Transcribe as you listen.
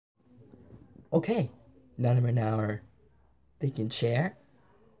Okay, now that we're in our thinking chair,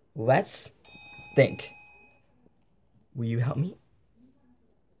 let's think. Will you help me?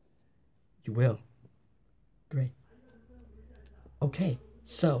 You will. Great. Okay,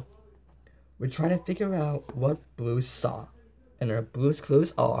 so we're trying to figure out what Blue saw. And our Blue's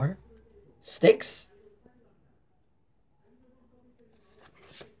clues are sticks,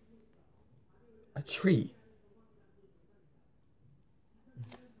 a tree,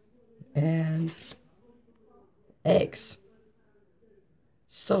 and eggs.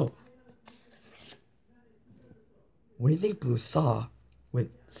 So, what do you think Blue saw with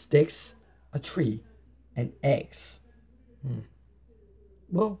sticks, a tree, and eggs?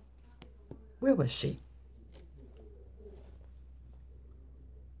 Well, where was she?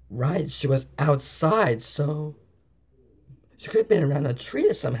 Right, she was outside, so she could have been around a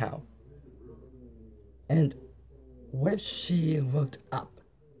tree somehow. And what if she looked up?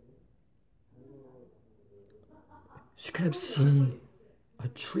 She could have seen a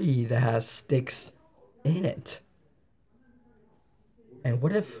tree that has sticks in it. And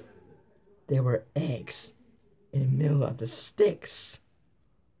what if there were eggs in the middle of the sticks?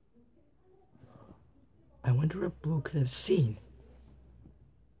 I wonder what Blue could have seen.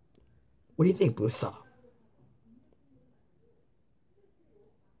 What do you think Blue saw?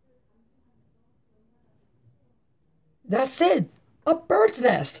 That's it! A bird's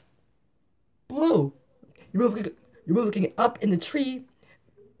nest! Blue, you were looking up in the tree,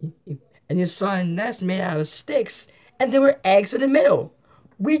 and you saw a nest made out of sticks, and there were eggs in the middle.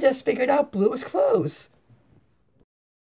 We just figured out Blue's clothes.